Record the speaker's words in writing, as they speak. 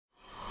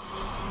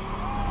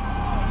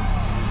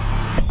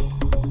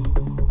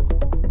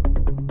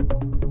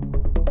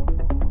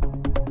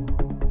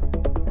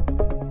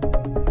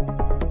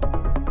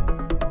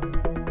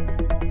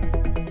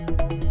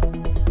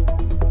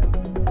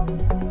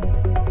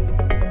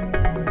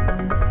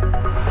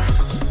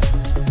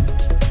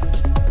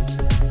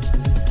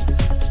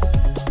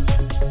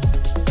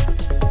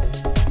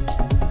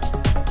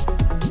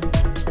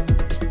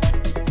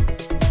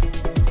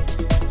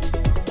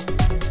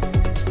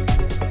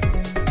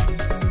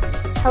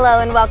Hello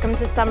and welcome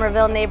to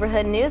Somerville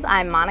Neighborhood News.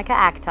 I'm Monica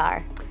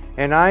Akhtar.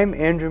 And I'm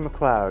Andrew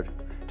McLeod.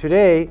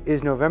 Today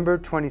is November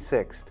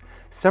 26th.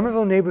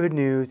 Somerville Neighborhood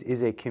News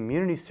is a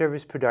community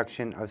service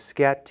production of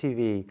SCAT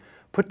TV,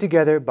 put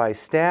together by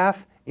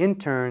staff,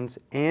 interns,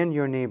 and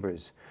your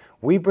neighbors.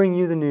 We bring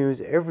you the news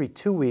every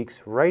 2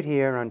 weeks right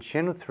here on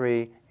Channel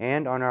 3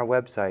 and on our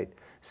website,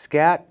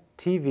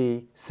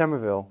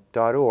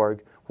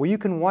 scatvsomerville.org, where you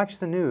can watch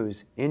the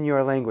news in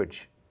your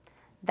language.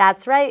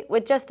 That's right.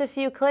 With just a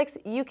few clicks,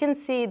 you can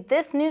see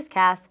this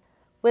newscast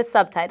with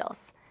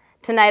subtitles.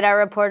 Tonight, our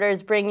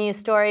reporters bring you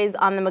stories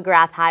on the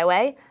McGrath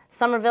Highway,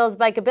 Somerville's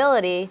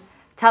bikeability,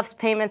 Tufts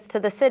payments to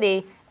the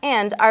city,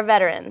 and our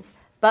veterans.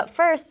 But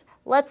first,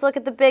 let's look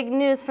at the big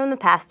news from the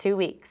past 2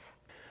 weeks.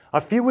 A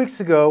few weeks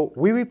ago,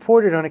 we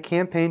reported on a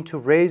campaign to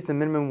raise the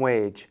minimum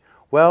wage.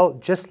 Well,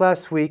 just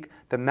last week,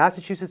 the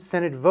Massachusetts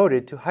Senate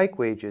voted to hike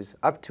wages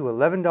up to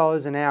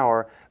 $11 an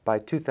hour by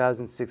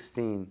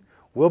 2016.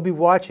 We'll be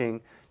watching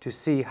to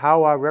see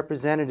how our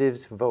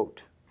representatives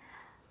vote.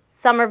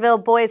 Somerville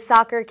boys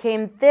soccer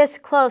came this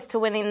close to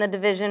winning the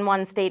Division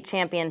I state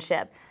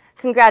championship.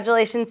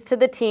 Congratulations to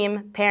the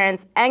team,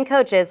 parents, and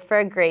coaches for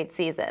a great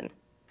season.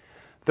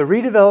 The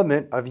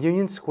redevelopment of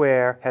Union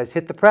Square has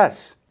hit the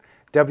press.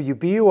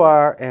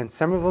 WBUR and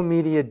Somerville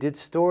Media did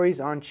stories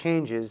on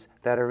changes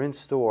that are in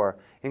store,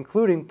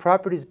 including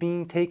properties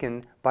being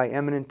taken by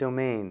eminent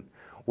domain.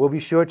 We'll be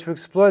sure to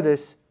explore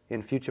this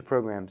in future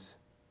programs.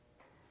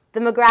 The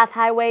McGrath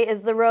Highway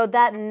is the road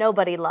that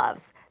nobody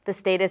loves. The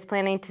state is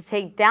planning to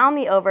take down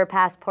the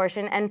overpass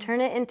portion and turn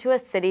it into a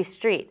city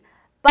street,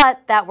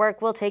 but that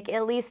work will take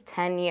at least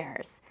 10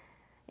 years.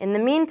 In the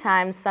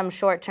meantime, some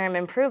short-term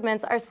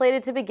improvements are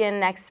slated to begin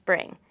next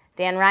spring.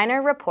 Dan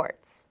Reiner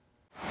reports.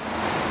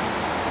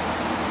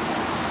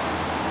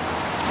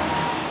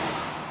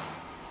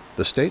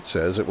 The state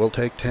says it will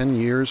take 10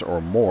 years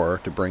or more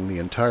to bring the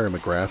entire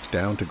McGrath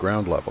down to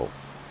ground level.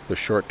 The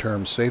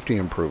short-term safety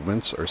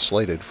improvements are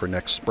slated for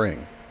next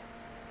spring.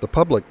 The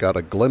public got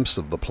a glimpse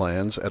of the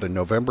plans at a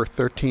November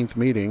 13th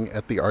meeting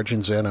at the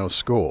Argenzano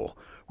School,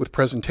 with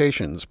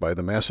presentations by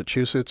the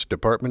Massachusetts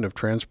Department of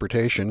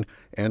Transportation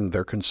and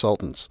their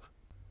consultants.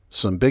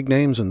 Some big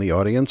names in the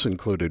audience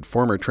included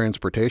former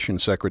Transportation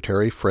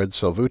Secretary Fred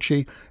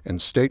Salvucci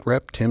and State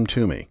Rep Tim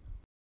Toomey.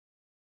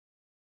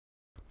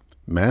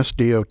 Mass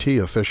DOT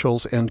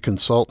officials and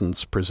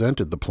consultants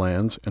presented the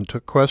plans and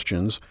took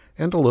questions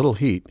and a little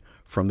heat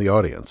from the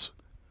audience.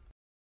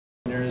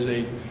 There is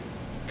a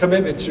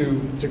commitment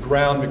to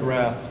ground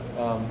McGrath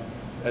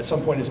at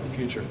some point into the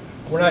future.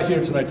 We're not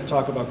here tonight to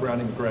talk about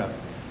grounding McGrath.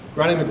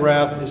 Grounding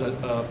McGrath is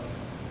a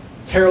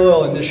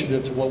parallel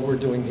initiative to what we're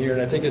doing here,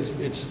 and I think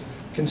it's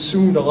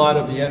consumed a lot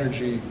of the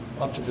energy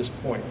up to this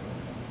point.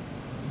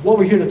 What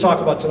we're here to talk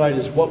about tonight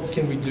is what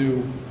can we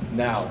do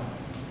now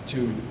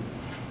to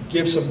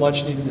give some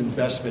much needed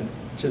investment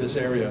to this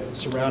area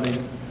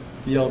surrounding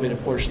the elevated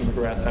portion of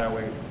McGrath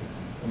Highway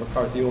and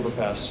McCarthy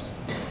Overpass.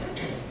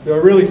 There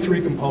are really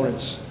three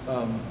components,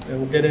 and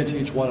we'll get into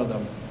each one of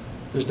them.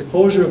 There's the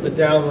closure of the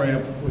down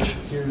ramp, which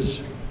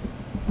here's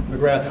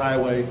McGrath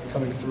Highway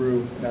coming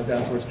through now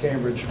down towards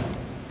Cambridge,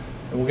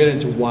 and we'll get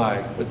into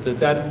why. But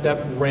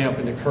that ramp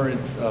in the current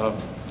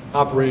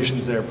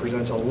operations there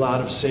presents a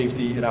lot of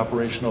safety and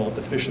operational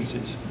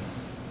deficiencies.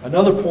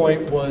 Another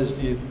point was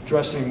the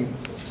addressing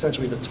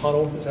essentially the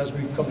tunnel, as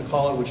we've come to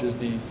call it, which is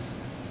the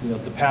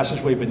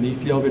passageway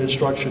beneath the elevated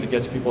structure that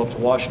gets people up to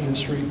Washington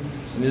Street.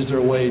 And is there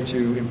a way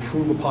to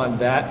improve upon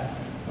that?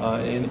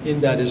 And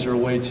in that, is there a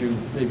way to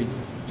maybe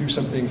do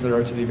some things that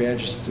are to the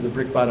advantage to the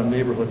Brick Bottom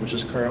neighborhood, which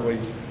is currently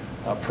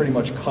pretty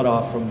much cut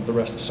off from the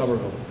rest of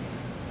Somerville?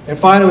 And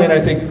finally, and I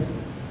think,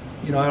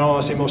 I don't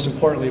want to say most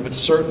importantly, but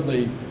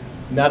certainly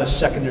not a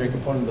secondary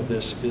component of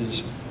this,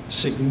 is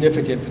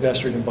significant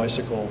pedestrian and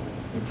bicycle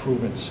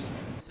improvements.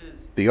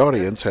 The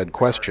audience had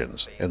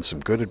questions and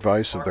some good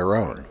advice of their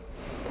own.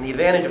 And the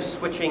advantage of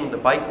switching the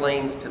bike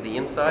lanes to the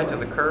inside, to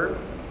the curb,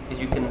 is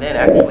you can then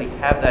actually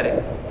have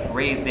that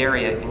raised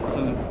area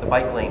include the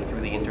bike lane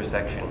through the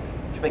intersection,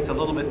 which makes a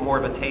little bit more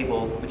of a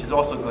table, which is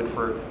also good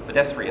for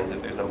pedestrians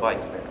if there's no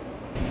bikes there.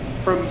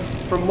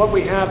 From what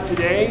we have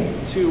today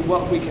to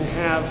what we can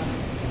have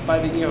by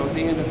the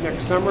the end of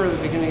next summer,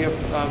 the beginning of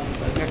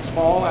next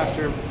fall,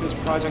 after this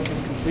project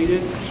is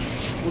completed,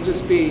 will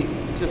just be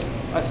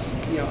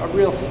a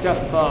real step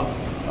above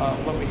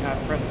what we have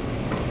presently.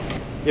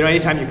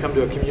 Anytime you come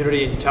to a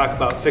community and you talk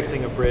about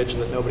fixing a bridge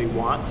that nobody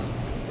wants,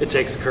 it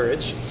takes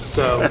courage.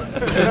 So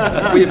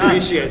we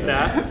appreciate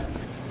that.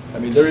 I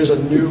mean, there is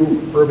a new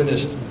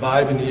urbanist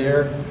vibe in the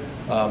air.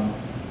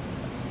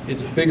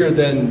 It's bigger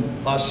than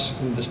us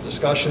in this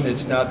discussion.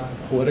 It's not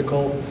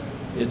political.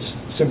 It's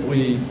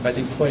simply, I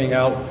think, playing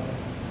out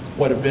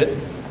quite a bit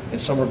in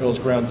Somerville's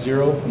ground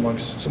zero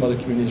amongst some other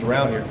communities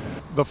around here.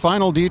 The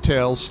final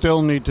details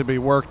still need to be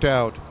worked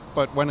out,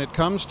 but when it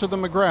comes to the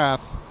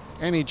McGrath,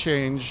 any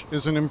change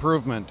is an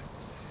improvement.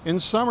 In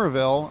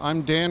Somerville,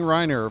 I'm Dan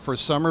Reiner for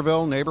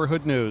Somerville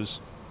Neighborhood News.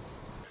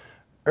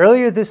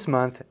 Earlier this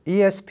month,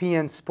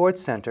 ESPN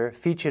Sports Center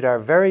featured our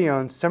very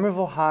own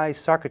Somerville High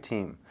soccer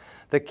team.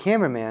 The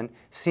cameraman,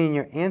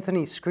 senior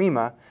Anthony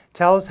Screama,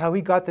 tells how he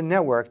got the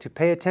network to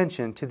pay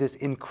attention to this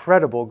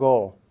incredible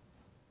goal.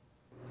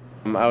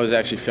 I was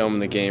actually filming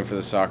the game for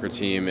the soccer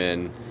team,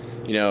 and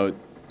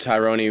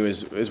Tyrone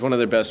was one of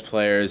their best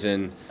players,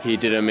 and he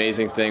did an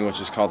amazing thing which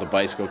is called the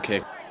bicycle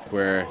kick,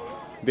 where you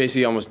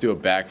basically almost do a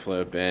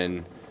backflip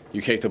and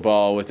you kick the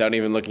ball without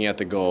even looking at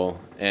the goal,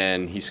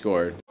 and he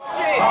scored.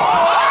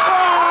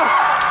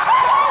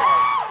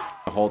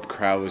 The whole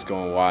crowd was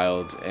going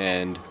wild,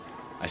 and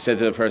I said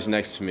to the person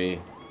next to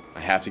me, I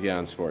have to get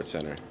on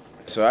SportsCenter.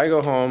 So I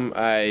go home,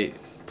 I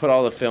put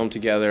all the film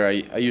together,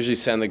 I usually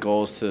send the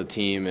goals to the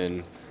team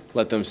and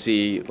let them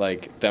see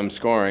them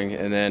scoring,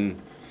 and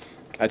then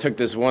I took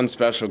this one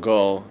special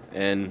goal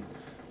and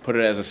put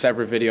it as a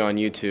separate video on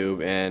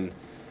YouTube, and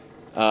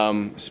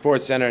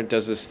SportsCenter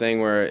does this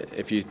thing where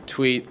if you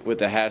tweet with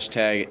the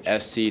hashtag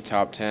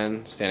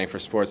SCTop10, standing for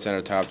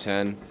SportsCenter Top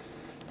 10,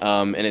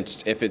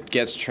 and if it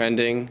gets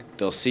trending,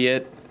 they'll see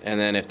it, and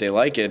then if they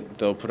like it,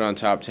 they'll put it on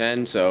Top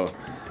 10. So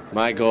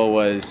my goal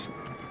was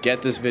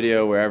get this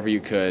video wherever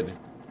you could.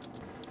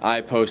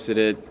 I posted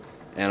it,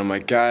 and I'm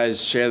like,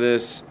 guys, share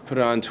this, put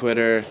it on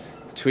Twitter,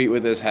 tweet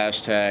with this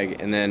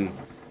hashtag, and then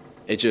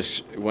it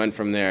just went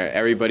from there.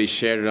 Everybody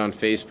shared it on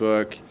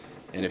Facebook,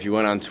 and if you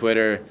went on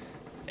Twitter,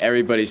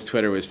 everybody's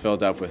Twitter was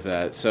filled up with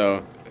that.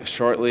 So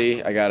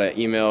shortly, I got an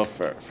email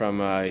from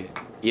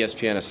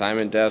ESPN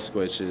assignment desk,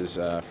 which is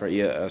for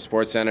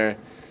SportsCenter,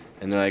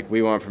 and they're like,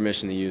 we want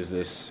permission to use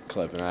this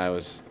clip, and I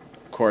was,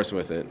 of course,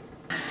 with it.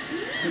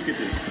 Look at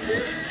this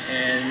pitch,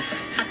 and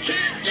I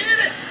can't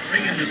get it!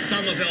 Bringing the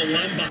Somerville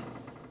lumber.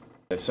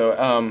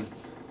 So,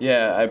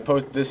 yeah,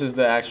 this is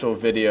the actual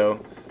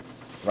video.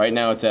 Right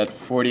now it's at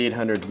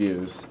 4,800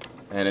 views,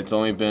 and it's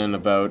only been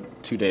about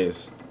 2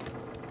 days.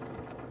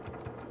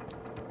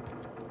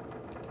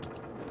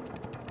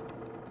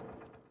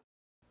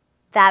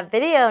 That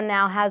video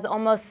now has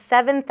almost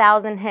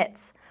 7,000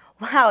 hits.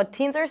 Wow,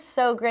 teens are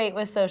so great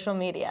with social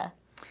media.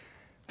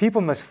 People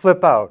must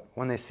flip out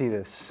when they see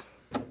this.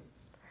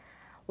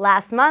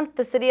 Last month,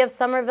 the City of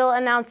Somerville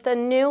announced a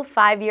new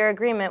 5-year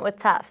agreement with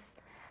Tufts.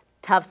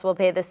 Tufts will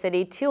pay the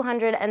city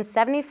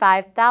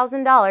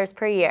 $275,000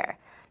 per year.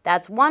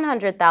 That's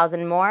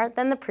 $100,000 more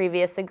than the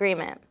previous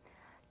agreement.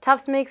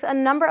 Tufts makes a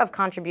number of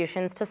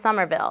contributions to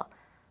Somerville,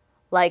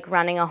 like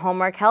running a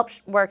homework help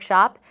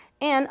workshop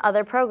and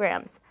other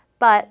programs.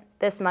 But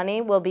this money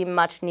will be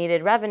much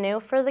needed revenue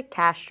for the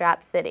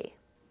cash-strapped city.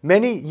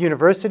 Many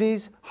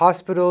universities,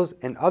 hospitals,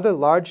 and other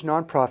large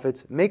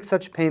nonprofits make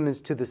such payments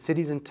to the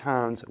cities and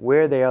towns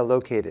where they are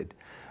located.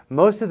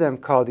 Most of them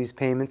call these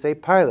payments a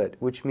pilot,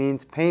 which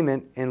means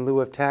payment in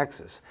lieu of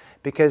taxes,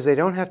 because they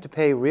don't have to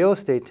pay real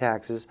estate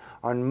taxes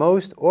on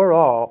most or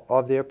all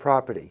of their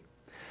property.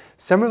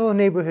 Somerville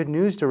Neighborhood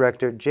News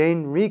Director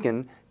Jane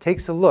Regan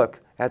takes a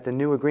look at the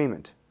new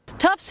agreement.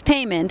 Tufts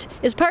payment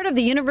is part of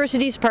the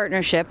university's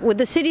partnership with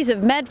the cities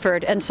of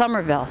Medford and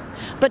Somerville,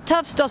 but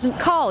Tufts doesn't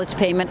call its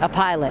payment a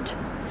pilot.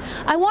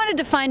 I wanted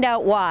to find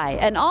out why,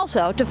 and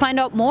also to find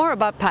out more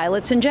about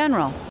pilots in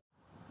general.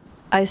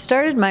 I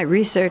started my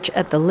research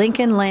at the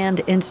Lincoln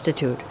Land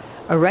Institute,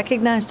 a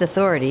recognized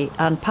authority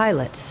on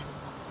pilots.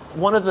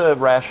 One of the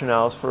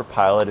rationales for a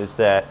pilot is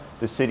that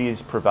the city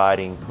is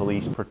providing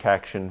police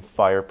protection,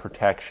 fire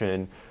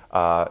protection,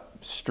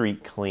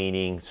 street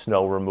cleaning,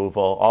 snow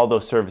removal. All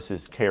those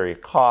services carry a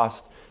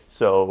cost,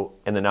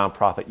 and the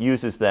nonprofit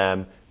uses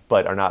them,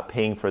 but are not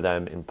paying for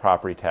them in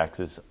property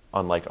taxes,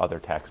 unlike other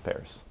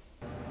taxpayers.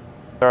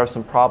 There are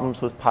some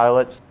problems with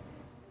pilots.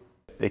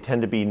 They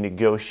tend to be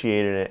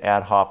negotiated in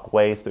ad hoc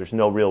ways. There's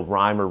no real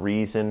rhyme or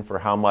reason for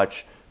how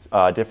much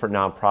different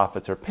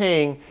nonprofits are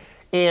paying,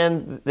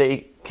 and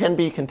they can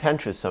be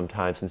contentious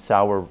sometimes and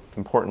sour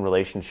important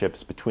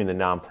relationships between the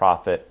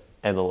nonprofit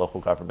and the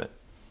local government.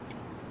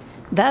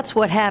 That's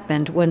what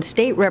happened when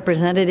State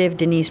Representative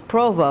Denise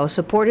Provo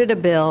supported a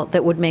bill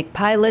that would make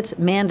pilots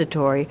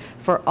mandatory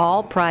for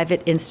all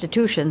private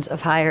institutions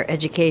of higher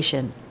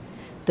education.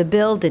 The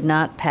bill did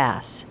not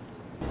pass.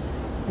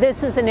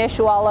 This is an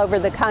issue all over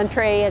the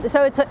country,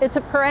 so it's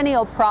a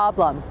perennial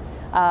problem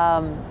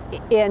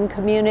in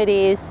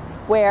communities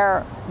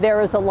where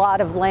there is a lot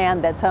of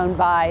land that's owned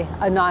by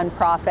a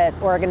nonprofit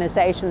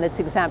organization that's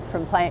exempt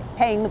from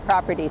paying the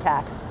property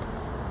tax.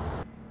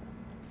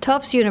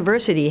 Tufts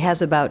University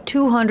has about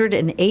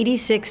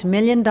 $286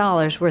 million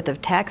worth of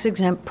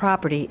tax-exempt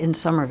property in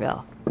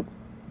Somerville.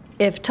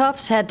 If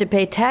Tufts had to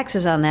pay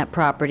taxes on that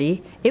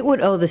property, it would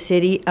owe the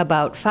city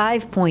about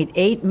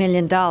 $5.8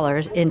 million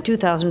in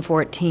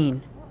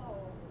 2014.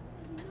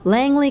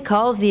 Langley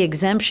calls the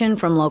exemption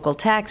from local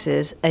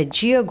taxes a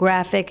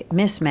geographic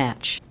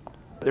mismatch.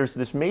 There's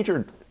this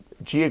major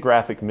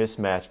geographic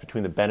mismatch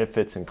between the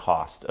benefits and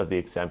costs of the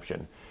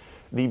exemption.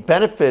 The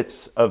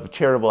benefits of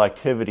charitable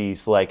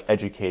activities like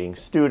educating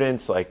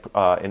students, like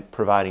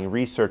providing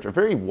research, are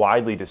very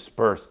widely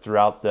dispersed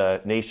throughout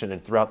the nation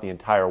and throughout the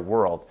entire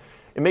world.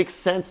 It makes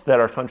sense that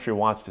our country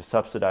wants to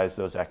subsidize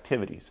those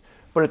activities.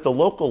 But at the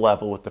local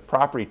level, with the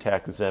property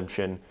tax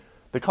exemption,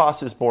 the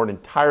cost is borne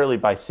entirely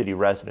by city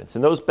residents,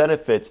 and those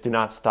benefits do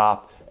not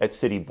stop at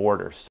city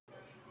borders.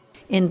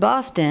 In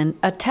Boston,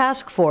 a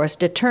task force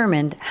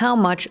determined how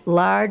much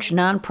large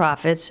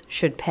nonprofits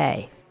should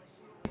pay.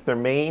 Their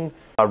main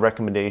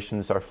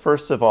recommendations are,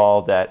 first of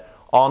all, that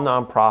all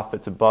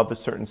nonprofits above a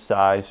certain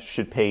size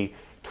should pay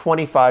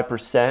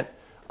 25%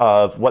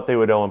 of what they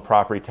would owe in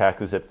property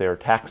taxes if they are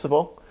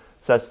taxable.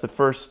 So that's the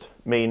first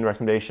main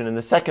recommendation. And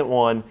the second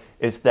one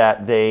is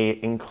that they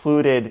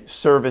included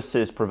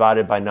services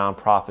provided by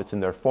nonprofits in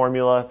their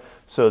formula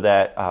so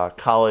that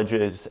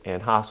colleges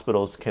and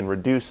hospitals can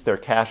reduce their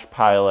cash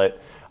pilot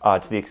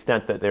to the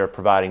extent that they're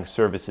providing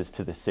services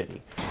to the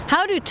city.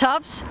 How do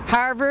Tufts,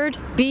 Harvard,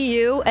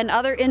 BU, and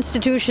other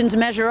institutions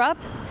measure up?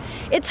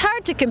 It's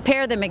hard to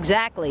compare them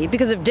exactly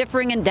because of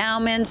differing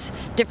endowments,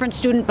 different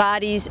student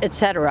bodies,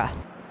 etc.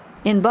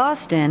 In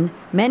Boston,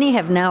 many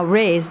have now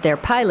raised their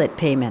pilot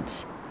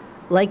payments,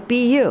 like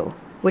BU,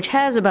 which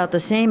has about the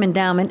same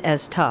endowment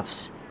as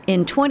Tufts.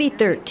 In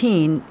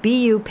 2013,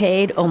 BU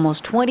paid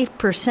almost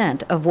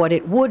 20% of what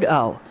it would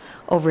owe,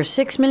 over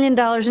 $6 million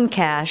in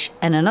cash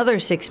and another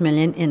 $6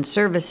 million in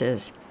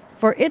services.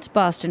 For its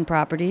Boston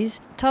properties,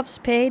 Tufts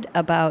paid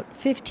about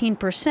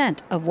 15%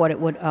 of what it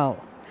would owe,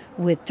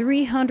 with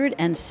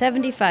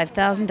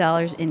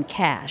 $375,000 in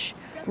cash,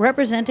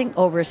 representing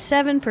over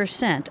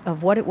 7%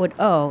 of what it would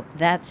owe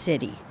that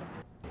city.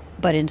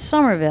 But in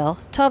Somerville,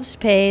 Tufts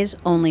pays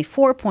only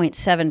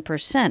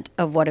 4.7%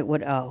 of what it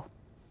would owe.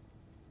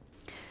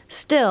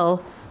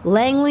 Still,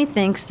 Langley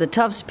thinks the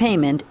Tufts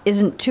payment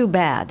isn't too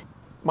bad.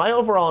 My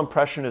overall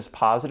impression is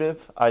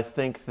positive. I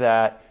think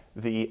that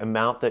the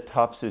amount that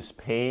Tufts is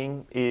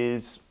paying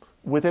is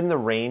within the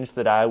range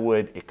that I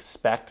would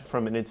expect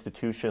from an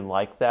institution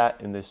like that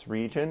in this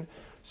region.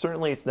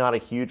 Certainly it's not a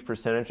huge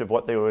percentage of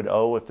what they would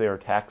owe if they are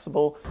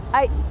taxable.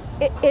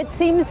 It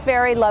seems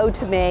very low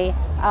to me,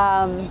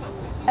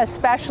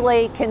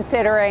 especially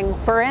considering,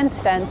 for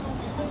instance,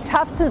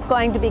 Tufts is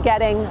going to be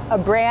getting a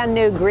brand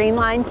new Green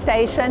Line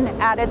station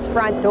at its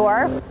front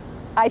door.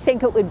 I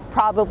think it would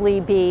probably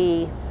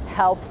be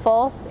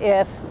helpful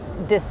if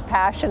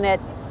dispassionate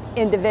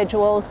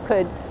individuals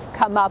could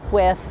come up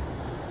with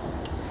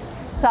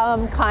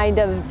some kind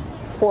of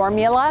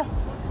formula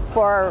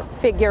for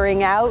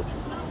figuring out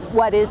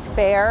what is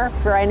fair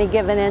for any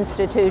given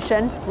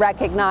institution,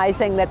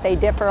 recognizing that they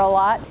differ a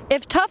lot.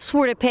 If Tufts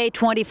were to pay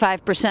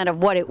 25%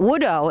 of what it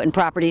would owe in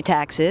property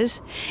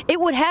taxes,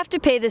 it would have to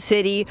pay the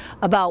city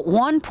about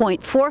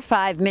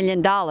 $1.45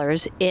 million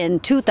in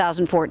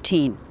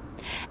 2014.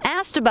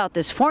 Asked about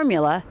this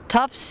formula,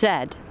 Tufts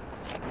said,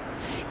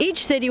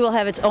 "Each city will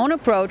have its own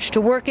approach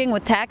to working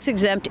with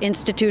tax-exempt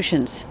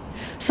institutions.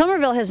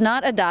 Somerville has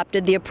not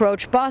adopted the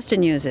approach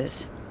Boston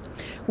uses.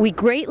 We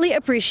greatly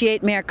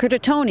appreciate Mayor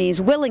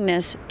Curtatoni's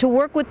willingness to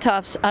work with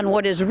Tufts on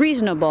what is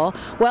reasonable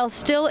while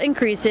still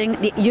increasing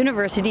the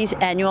university's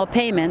annual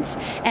payments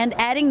and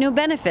adding new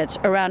benefits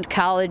around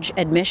college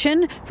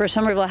admission for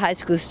Somerville High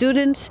School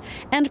students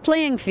and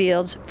playing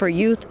fields for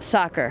youth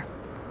soccer."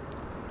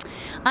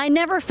 I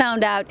never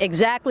found out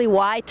exactly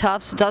why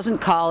Tufts doesn't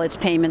call its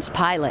payments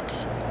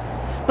pilots.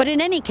 But in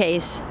any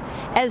case,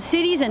 as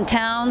cities and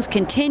towns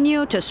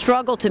continue to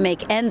struggle to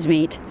make ends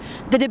meet,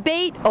 the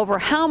debate over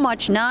how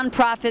much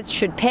nonprofits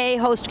should pay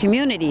host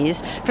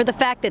communities for the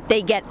fact that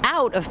they get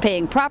out of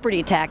paying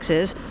property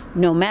taxes,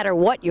 no matter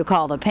what you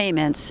call the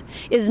payments,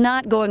 is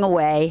not going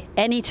away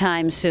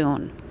anytime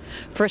soon.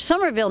 For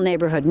Somerville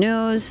Neighborhood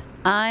News,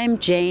 I'm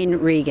Jane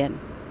Regan.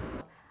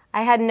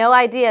 I had no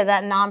idea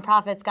that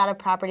nonprofits got a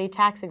property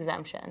tax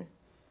exemption.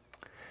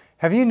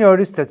 Have you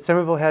noticed that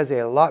Somerville has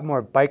a lot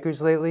more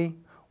bikers lately?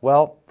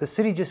 Well, the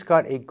city just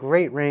got a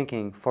great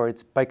ranking for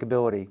its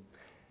bikeability.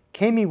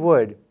 Kami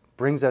Wood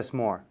brings us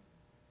more.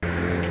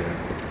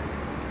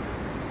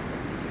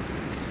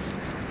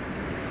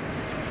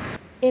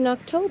 In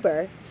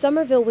October,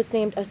 Somerville was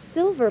named a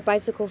Silver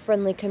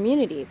Bicycle-Friendly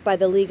Community by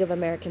the League of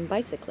American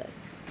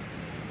Bicyclists.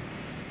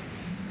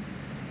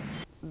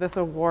 This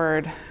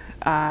award,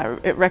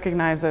 it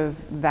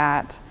recognizes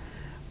that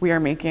we are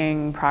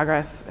making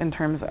progress in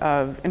terms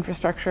of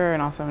infrastructure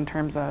and also in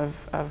terms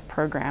of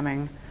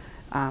programming,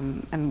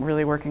 and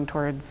really working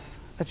towards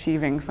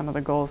achieving some of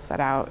the goals set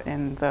out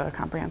in the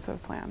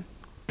comprehensive plan.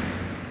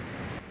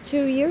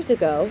 2 years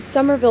ago,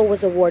 Somerville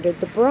was awarded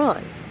the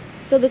bronze,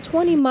 so the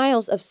 20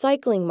 miles of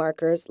cycling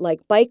markers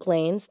like bike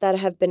lanes that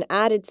have been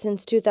added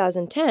since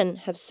 2010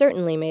 have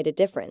certainly made a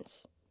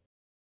difference.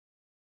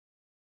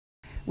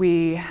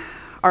 We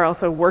are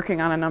also working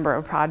on a number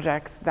of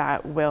projects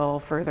that will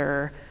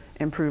further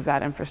improve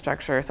that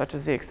infrastructure, such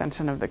as the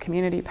extension of the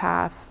community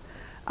path,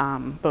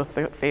 both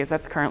the phase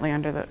that's currently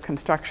under the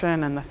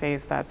construction and the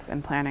phase that's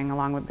in planning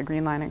along with the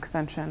Green Line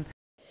extension.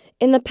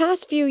 In the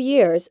past few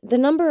years, the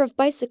number of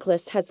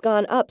bicyclists has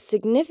gone up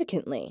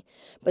significantly,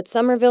 but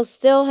Somerville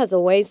still has a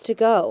ways to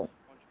go.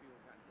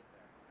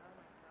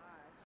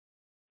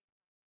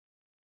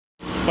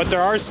 But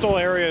there are still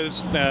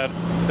areas that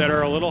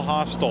are a little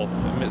hostile,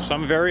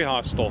 some very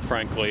hostile,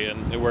 frankly,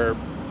 and where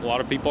a lot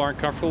of people aren't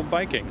comfortable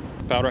biking.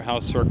 Spouter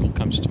House Circle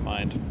comes to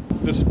mind.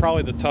 This is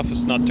probably the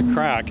toughest nut to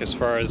crack as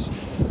far as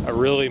a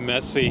really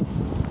messy,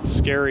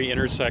 scary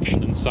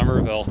intersection in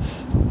Somerville.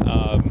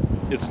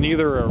 It's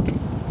neither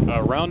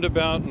a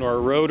roundabout, nor a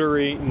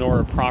rotary, nor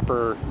a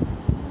proper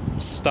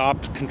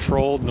stop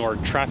controlled, nor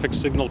traffic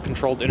signal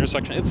controlled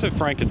intersection. It's a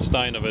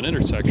Frankenstein of an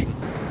intersection.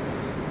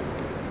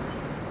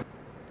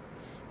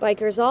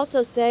 Bikers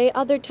also say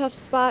other tough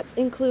spots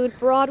include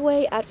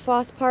Broadway at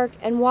Foss Park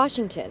and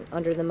Washington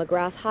under the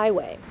McGrath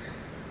Highway.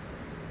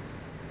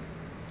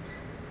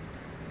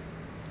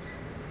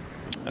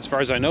 As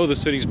far as I know, the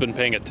city's been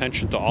paying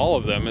attention to all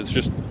of them. It's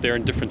just they're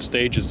in different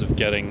stages of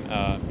getting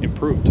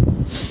improved.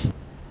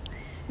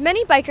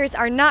 Many bikers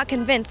are not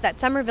convinced that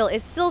Somerville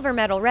is silver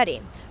medal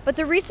ready, but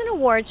the recent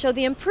awards show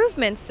the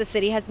improvements the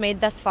city has made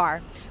thus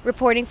far.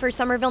 Reporting for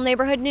Somerville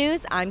Neighborhood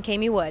News, I'm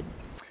Kami Wood.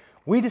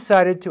 We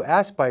decided to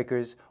ask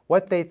bikers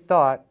what they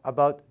thought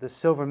about the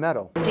silver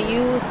medal. Do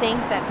you think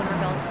that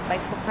Somerville is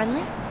bicycle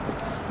friendly?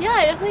 Yeah,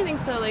 I definitely think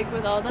so, like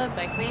with all the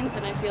bike lanes,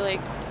 and I feel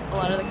like a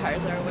lot of the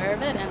cars are aware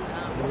of it,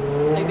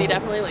 and like they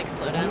definitely like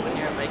slow down when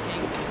you're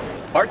biking.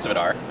 Parts of it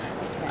are.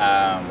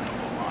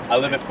 I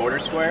live at Porter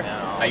Square.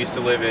 I used to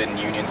live in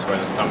Union Square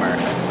this summer,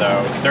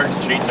 so certain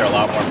streets are a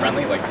lot more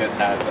friendly, like this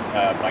has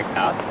a bike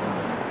path,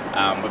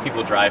 but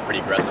people drive pretty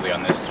aggressively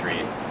on this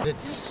street.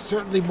 It's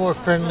certainly more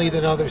friendly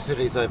than other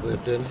cities I've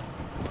lived in.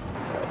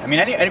 I mean,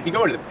 if you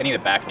go to any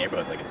of the back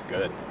neighborhoods, like it's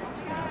good.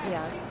 It's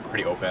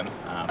pretty open.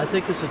 I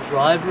think as a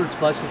driver, it's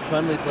bicycle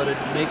friendly, but it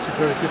makes it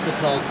very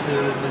difficult to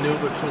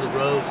maneuver through the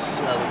roads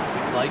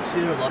with bikes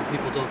here. A lot of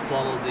people don't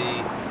follow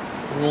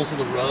the rules of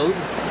the road.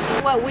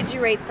 What would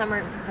you rate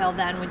Somerville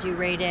then? Would you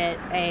rate it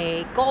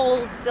a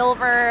gold,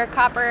 silver,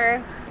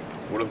 copper?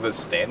 What are the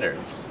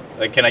standards?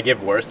 Like, can I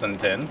give worse than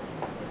tin?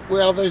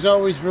 Well, there's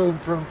always room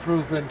for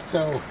improvement,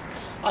 so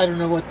I don't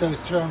know what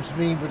those terms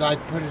mean, but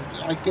I'd put it,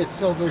 I guess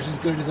silver's as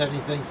good as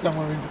anything,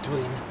 somewhere in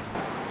between.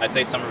 I'd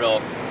say Somerville,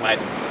 when I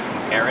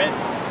compare it,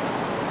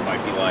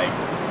 might be like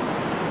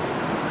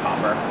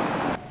copper.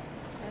 I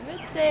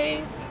would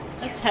say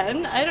a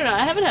 10. I don't know.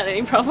 I haven't had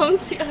any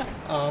problems. Yeah.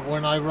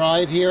 When I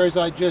ride here, as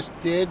I just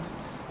did,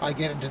 I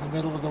get into the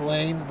middle of the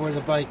lane where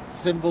the bike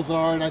symbols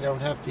are, and I don't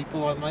have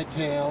people on my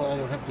tail. I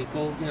don't have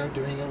people,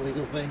 doing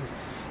illegal things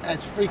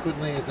as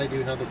frequently as they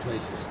do in other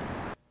places.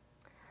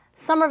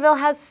 Somerville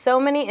has so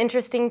many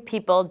interesting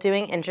people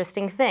doing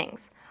interesting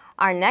things.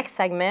 Our next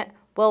segment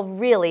will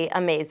really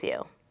amaze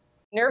you.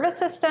 Nervous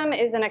System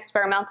is an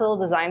experimental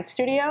design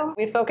studio.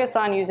 We focus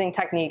on using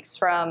techniques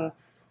from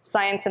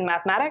science and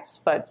mathematics,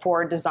 but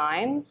for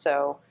design.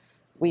 So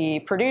we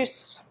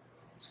produce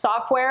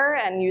software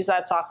and use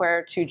that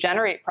software to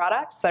generate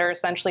products that are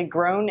essentially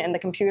grown in the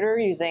computer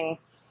using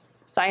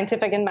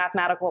scientific and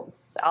mathematical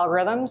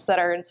algorithms that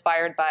are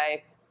inspired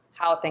by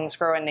how things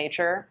grow in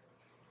nature.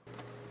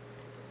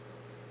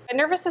 At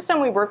Nervous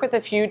System, we work with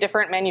a few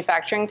different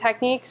manufacturing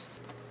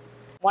techniques.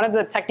 One of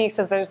the techniques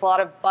that there's a lot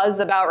of buzz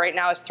about right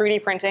now is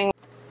 3D printing.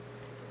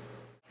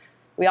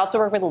 We also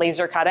work with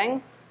laser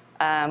cutting,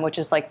 which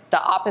is like the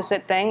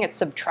opposite thing. It's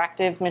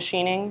subtractive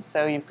machining.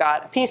 So you've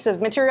got a piece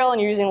of material and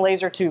you're using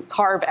laser to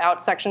carve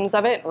out sections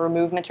of it,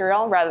 remove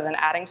material rather than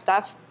adding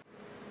stuff.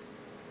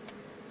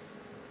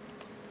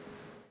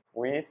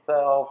 We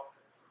sell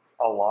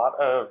a lot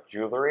of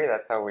jewelry.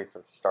 That's how we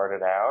sort of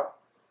started out.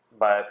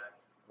 But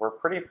we're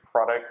pretty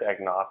product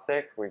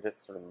agnostic. We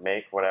just sort of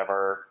make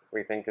whatever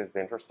we think is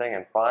interesting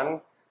and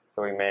fun.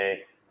 So we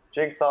make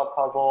jigsaw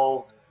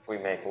puzzles, we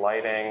make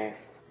lighting,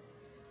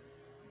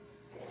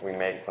 we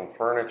make some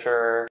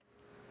furniture.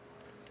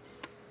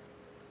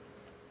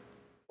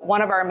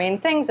 One of our main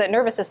things at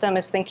Nervous System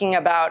is thinking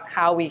about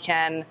how we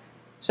can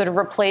sort of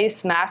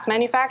replace mass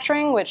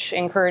manufacturing, which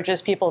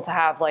encourages people to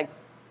have like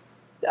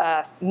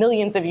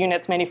millions of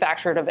units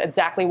manufactured of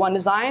exactly one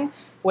design,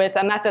 with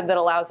a method that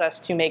allows us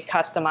to make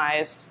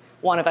customized,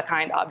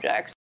 one-of-a-kind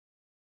objects.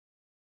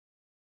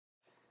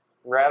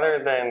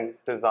 Rather than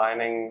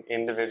designing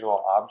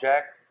individual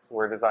objects,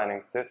 we're designing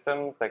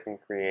systems that can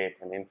create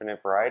an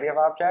infinite variety of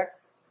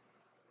objects.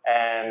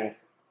 And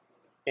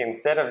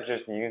instead of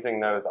just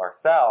using those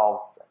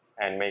ourselves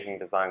and making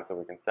designs that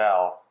we can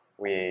sell,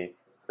 we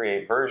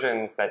create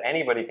versions that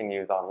anybody can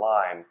use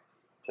online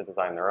to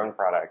design their own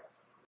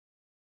products.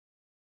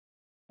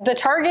 The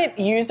target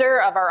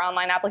user of our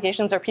online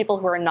applications are people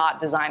who are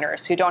not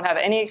designers, who don't have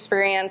any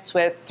experience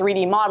with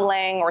 3D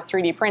modeling or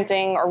 3D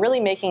printing or really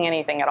making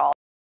anything at all.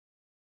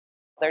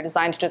 They're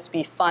designed to just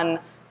be fun,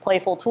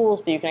 playful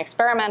tools that you can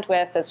experiment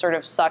with that sort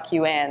of suck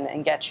you in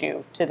and get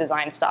you to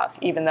design stuff,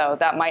 even though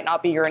that might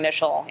not be your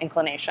initial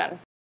inclination.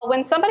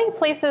 When somebody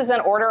places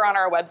an order on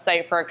our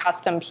website for a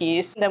custom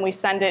piece, then we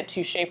send it to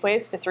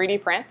Shapeways to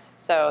 3D print.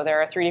 So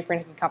they're a 3D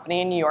printing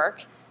company in New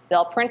York.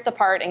 They'll print the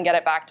part and get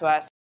it back to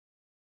us.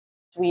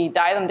 We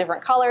dye them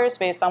different colors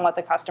based on what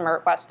the customer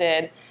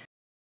requested.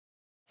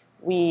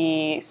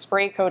 We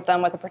spray coat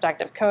them with a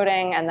protective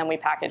coating, and then we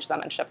package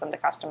them and ship them to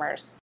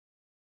customers.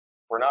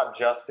 We're not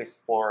just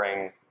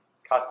exploring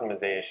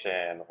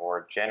customization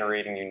or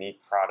generating unique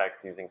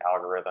products using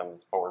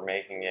algorithms, but we're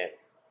making it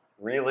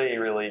really,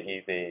 really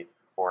easy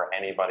for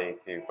anybody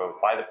to both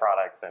buy the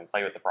products and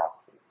play with the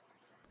processes.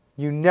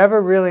 You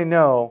never really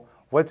know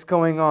what's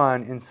going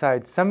on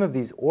inside some of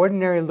these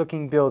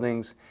ordinary-looking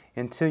buildings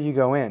until you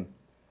go in.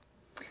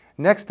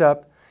 Next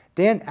up,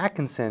 Dan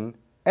Atkinson,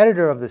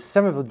 editor of the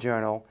Somerville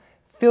Journal,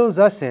 fills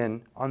us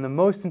in on the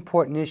most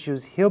important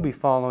issues he'll be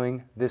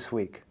following this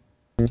week.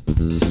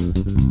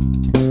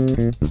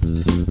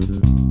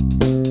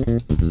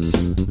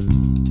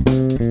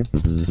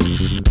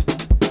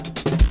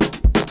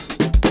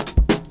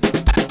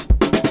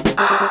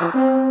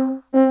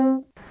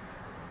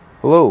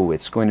 Hello,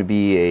 it's going to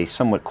be a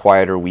somewhat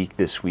quieter week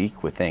this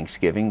week with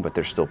Thanksgiving, but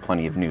there's still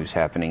plenty of news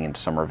happening in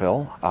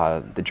Somerville.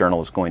 The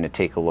Journal is going to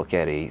take a look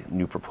at a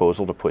new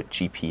proposal to put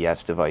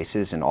GPS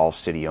devices in all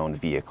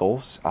city-owned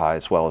vehicles,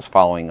 as well as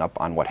following up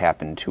on what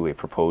happened to a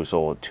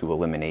proposal to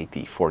eliminate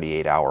the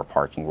 48-hour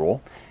parking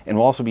rule. And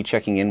we'll also be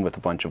checking in with a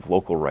bunch of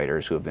local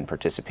writers who have been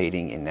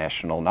participating in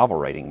National Novel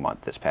Writing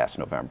Month this past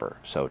November.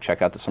 So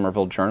check out the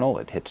Somerville Journal.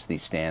 It hits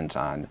these stands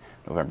on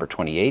November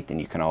 28th, and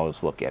you can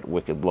always look at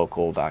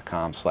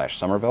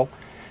wickedlocal.com/Somerville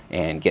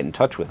and get in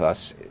touch with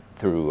us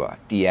through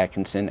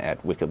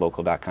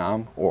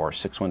datkinson@wickedlocal.com or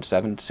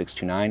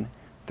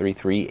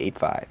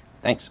 617-629-3385.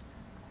 Thanks.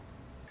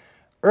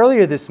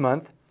 Earlier this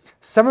month,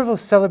 Somerville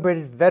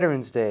celebrated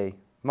Veterans Day.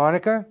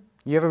 Monica,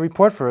 you have a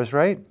report for us,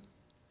 right?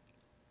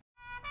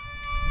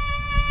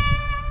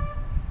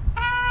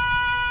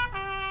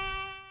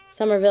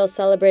 Somerville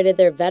celebrated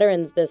their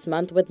veterans this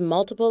month with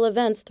multiple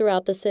events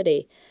throughout the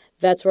city.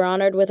 Vets were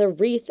honored with a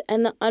wreath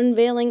and the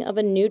unveiling of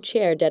a new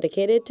chair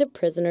dedicated to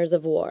prisoners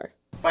of war.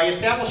 By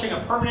establishing a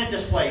permanent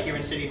display here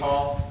in City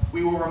Hall,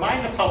 we will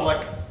remind the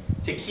public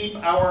to keep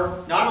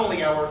not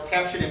only our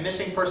captured and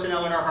missing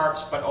personnel in our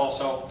hearts, but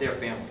also their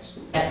families.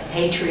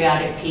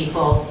 Patriotic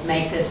people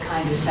make this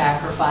kind of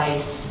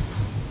sacrifice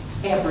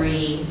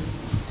every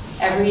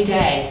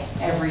day,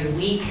 every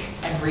week,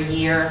 every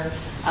year,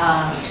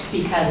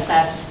 because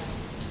that's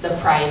the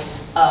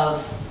price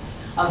of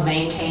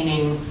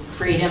maintaining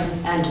freedom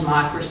and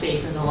democracy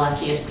for the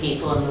luckiest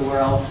people in the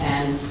world.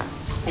 And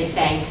I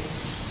thank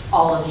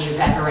all of you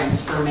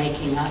veterans for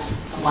making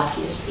us the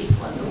luckiest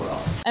people in the world.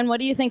 And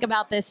what do you think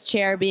about this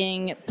chair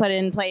being put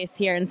in place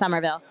here in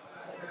Somerville?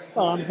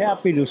 Well, I'm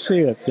happy to see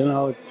it. You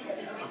know, it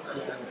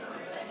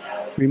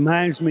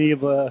reminds me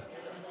of a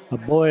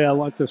boy I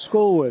went to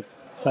school with,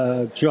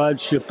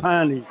 George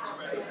Shapani.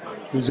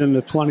 He was in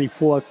the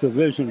 24th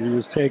Division. He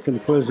was taken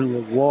prisoner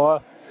of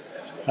war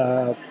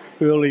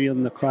early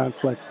in the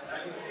conflict.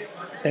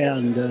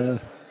 And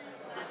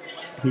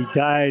he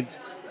died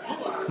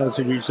as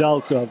a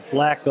result of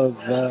lack of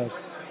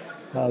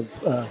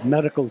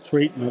medical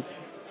treatment,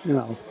 you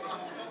know,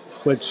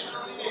 which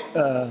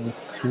the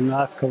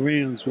North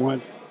Koreans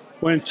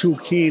weren't too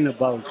keen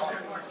about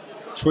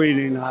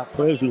treating our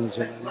prisoners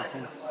or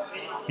anything.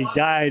 He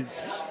died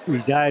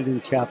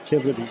in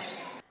captivity.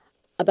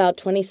 About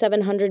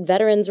 2,700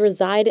 veterans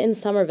reside in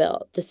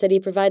Somerville. The city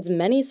provides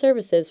many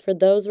services for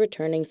those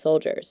returning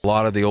soldiers. A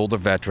lot of the older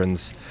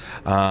veterans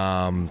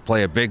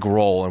play a big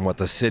role in what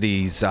the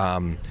city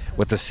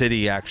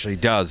actually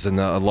does, and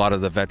a lot of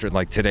the veterans,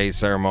 like today's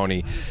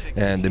ceremony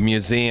and the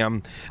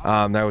museum,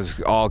 that was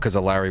all because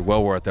of Larry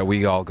Wilworth that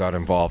we all got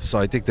involved. So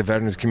I think the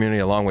veterans community,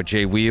 along with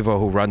Jay Weaver,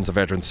 who runs the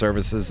Veteran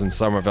Services in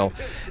Somerville,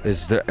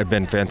 has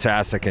been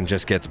fantastic and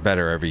just gets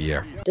better every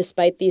year.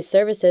 Despite these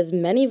services,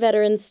 many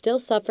veterans still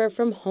suffer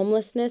from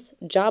homelessness,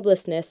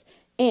 joblessness,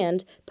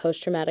 and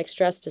post-traumatic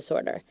stress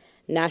disorder.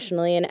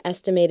 Nationally, an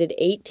estimated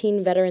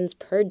 18 veterans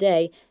per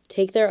day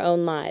take their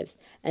own lives,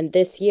 and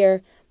this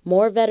year,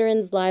 more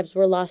veterans' lives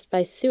were lost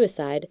by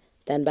suicide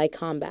than by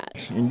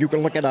combat. And you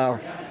can look at our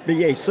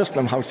VA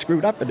system, how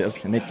screwed up it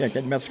is, and they can't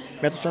get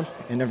medicine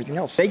and everything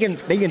else. They can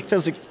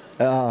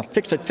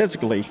fix it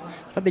physically,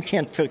 but they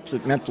can't fix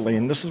it mentally,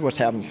 and this is what's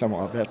happening to some of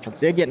our veterans.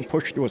 They're getting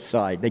pushed to a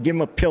side. They give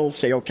them a pill,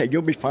 say, okay,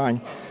 you'll be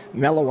fine,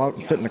 mellow out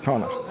and sit in the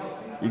corner.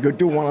 You go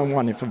do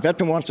one-on-one. If a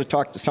veteran wants to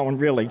talk to someone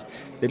really,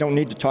 they don't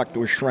need to talk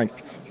to a shrink.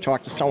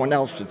 Talk to someone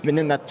else that's been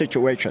in that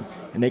situation,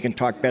 and they can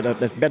talk better.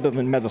 That's better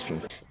than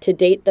medicine. To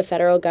date, the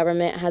federal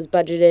government has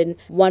budgeted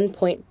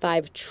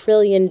 $1.5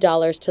 trillion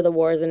to the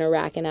wars in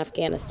Iraq and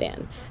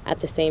Afghanistan.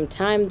 At the same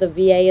time, the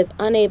VA is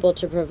unable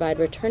to provide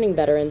returning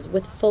veterans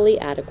with fully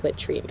adequate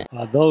treatment.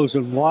 Those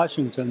in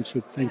Washington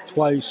should think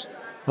twice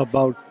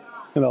about,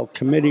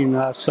 committing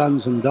our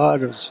sons and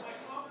daughters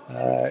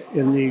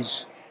in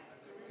these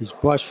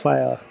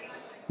brushfire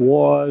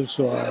wars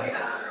or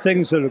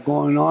things that are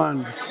going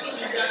on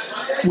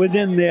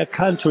within their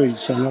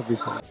countries and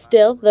everything.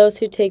 Still, those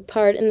who take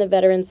part in the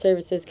veteran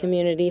services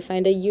community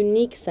find a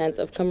unique sense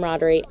of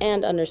camaraderie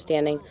and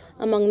understanding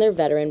among their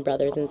veteran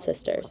brothers and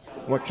sisters.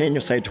 What can you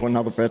say to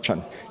another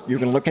veteran? You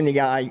can look in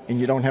the eye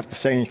and you don't have to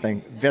say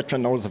anything.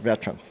 Veteran knows a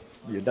veteran.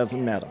 It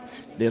doesn't matter.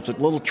 There's a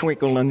little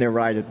twinkle in their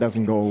eye that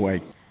doesn't go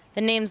away.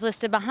 The names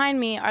listed behind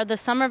me are the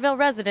Somerville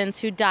residents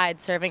who died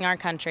serving our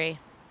country.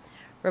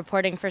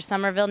 Reporting for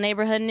Somerville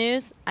Neighborhood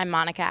News, I'm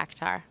Monica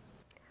Akhtar.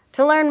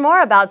 To learn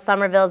more about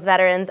Somerville's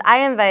veterans, I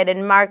invited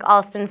Mark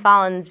Alston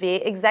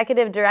Follansby,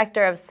 Executive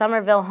Director of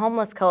Somerville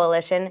Homeless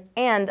Coalition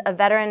and a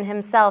veteran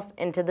himself,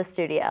 into the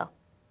studio.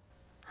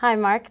 Hi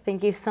Mark,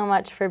 thank you so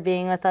much for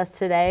being with us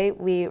today.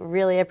 We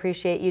really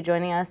appreciate you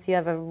joining us. You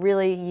have a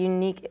really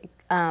unique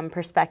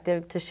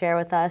perspective to share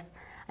with us.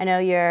 I know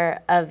you're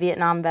a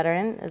Vietnam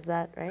veteran, is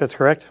that right? That's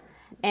correct.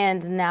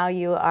 And now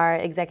you are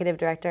Executive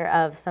Director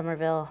of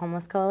Somerville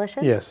Homeless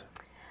Coalition? Yes.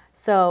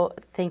 So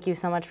thank you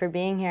so much for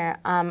being here.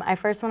 I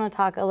first want to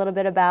talk a little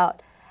bit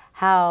about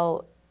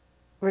how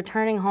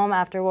returning home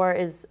after war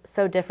is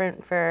so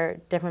different for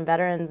different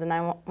veterans, and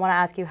I want to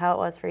ask you how it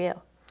was for you.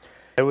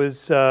 I was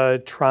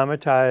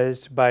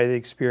traumatized by the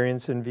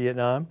experience in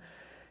Vietnam.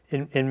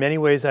 In many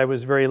ways I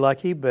was very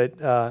lucky,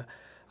 but I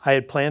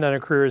had planned on a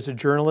career as a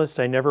journalist.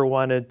 I never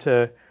wanted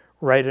to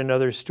write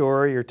another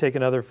story or take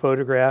another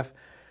photograph.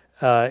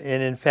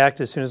 And in fact,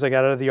 as soon as I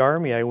got out of the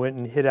Army, I went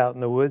and hid out in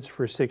the woods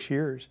for 6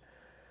 years.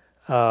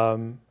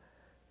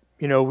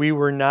 You know, we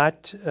were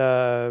not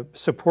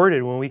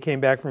supported when we came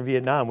back from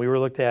Vietnam. We were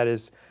looked at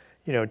as,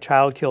 you know,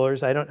 child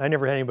killers. I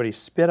never had anybody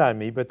spit on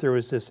me, but there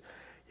was this,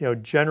 you know,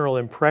 general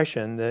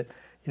impression that,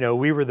 you know,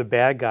 we were the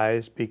bad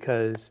guys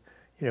because,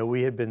 you know,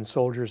 we had been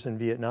soldiers in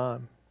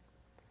Vietnam.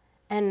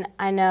 And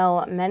I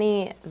know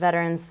many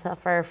veterans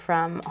suffer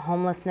from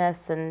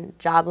homelessness and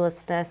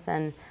joblessness,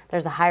 and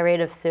there's a high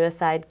rate of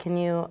suicide. Can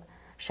you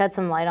shed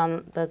some light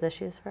on those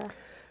issues for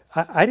us?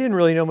 I didn't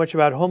really know much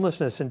about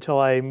homelessness until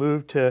I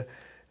moved to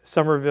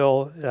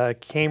Somerville,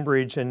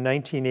 Cambridge in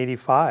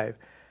 1985.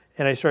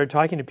 And I started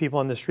talking to people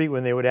on the street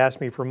when they would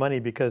ask me for money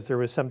because there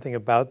was something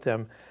about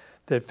them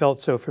that felt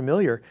so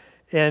familiar.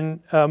 And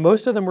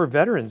most of them were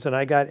veterans, and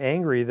I got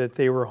angry that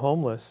they were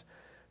homeless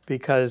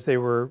because they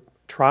were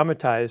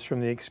traumatized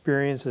from the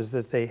experiences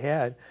that they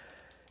had.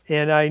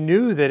 And I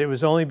knew that it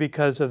was only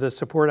because of the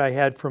support I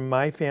had from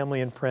my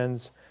family and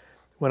friends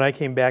when I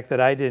came back that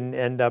I didn't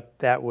end up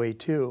that way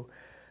too.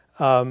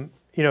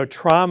 You know,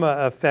 trauma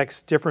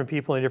affects different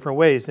people in different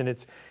ways, and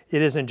it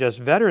isn't just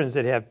veterans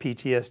that have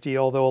PTSD,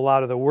 although a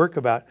lot of the work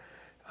about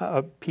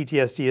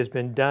PTSD has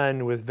been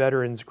done with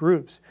veterans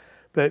groups.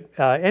 But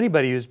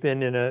anybody who's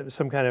been in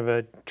some kind of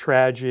a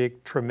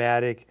tragic,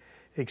 traumatic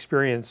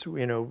experience,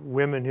 you know,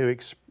 women who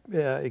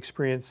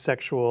experience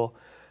sexual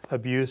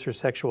abuse or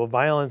sexual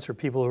violence, or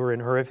people who are in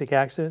horrific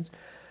accidents.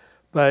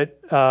 But,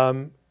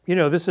 you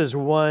know, this is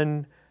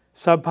one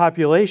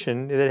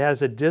subpopulation that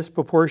has a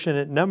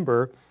disproportionate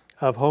number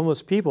of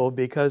homeless people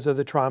because of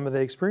the trauma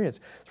they experience.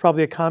 It's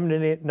probably a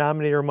common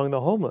denominator among the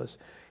homeless,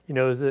 you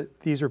know, is that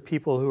these are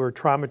people who are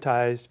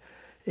traumatized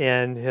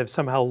and have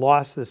somehow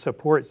lost the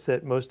supports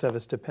that most of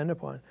us depend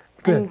upon.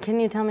 And can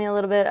you tell me a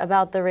little bit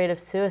about the rate of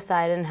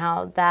suicide and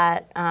how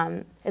that,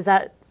 is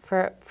that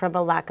from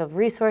a lack of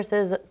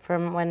resources,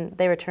 from when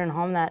they return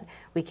home that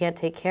we can't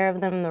take care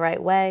of them the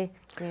right way?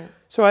 Yeah.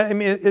 So I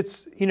mean,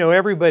 it's, you know,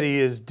 everybody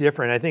is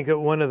different. I think that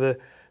one of the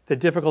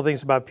difficult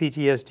things about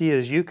PTSD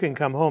is you can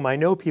come home. I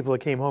know people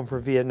that came home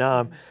from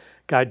Vietnam,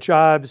 got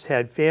jobs,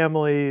 had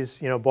families,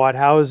 you know, bought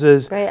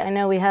houses. Right, I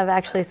know we have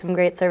actually some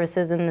great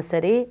services in the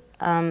city.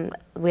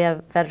 We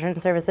have veteran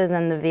services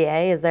and the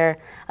VA. Is there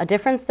a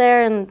difference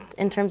there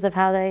in terms of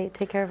how they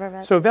take care of our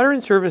vets? So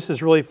veteran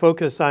services really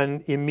focus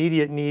on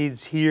immediate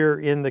needs here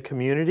in the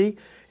community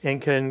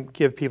and can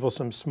give people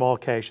some small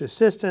cash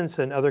assistance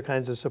and other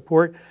kinds of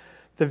support.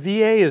 The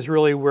VA is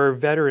really where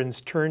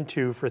veterans turn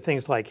to for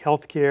things like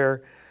health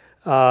care.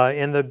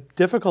 And the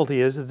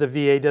difficulty is that the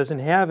VA doesn't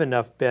have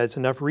enough beds,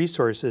 enough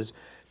resources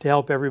to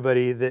help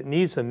everybody that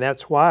needs them.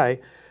 That's why,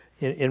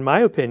 in my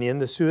opinion,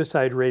 the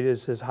suicide rate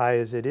is as high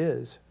as it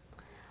is.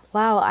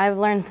 Wow, I've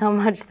learned so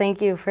much. Thank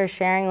you for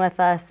sharing with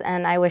us,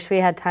 and I wish we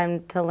had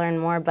time to learn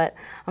more, but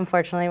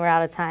unfortunately we're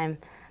out of time.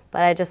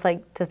 But I'd just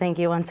like to thank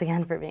you once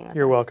again for being with us.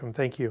 You're welcome.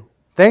 Thank you.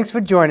 Thanks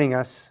for joining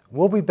us.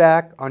 We'll be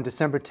back on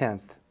December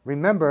 10th.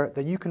 Remember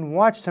that you can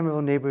watch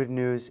Somerville Neighborhood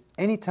News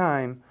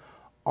anytime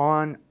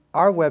on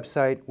our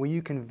website, where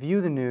you can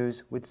view the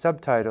news with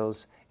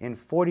subtitles in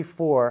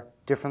 44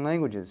 different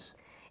languages.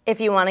 If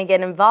you want to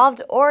get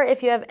involved, or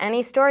if you have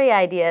any story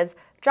ideas,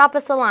 drop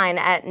us a line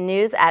at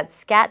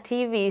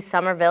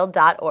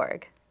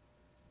news@scatvsomerville.org.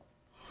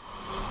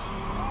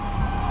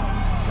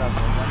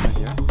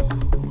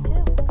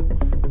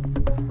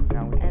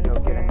 Now we can go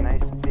get a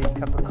nice big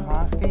cup of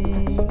coffee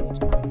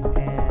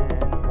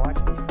and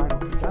watch the final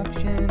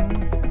production.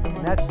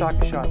 And that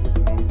soccer shot was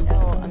amazing.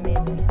 Oh,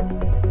 amazing.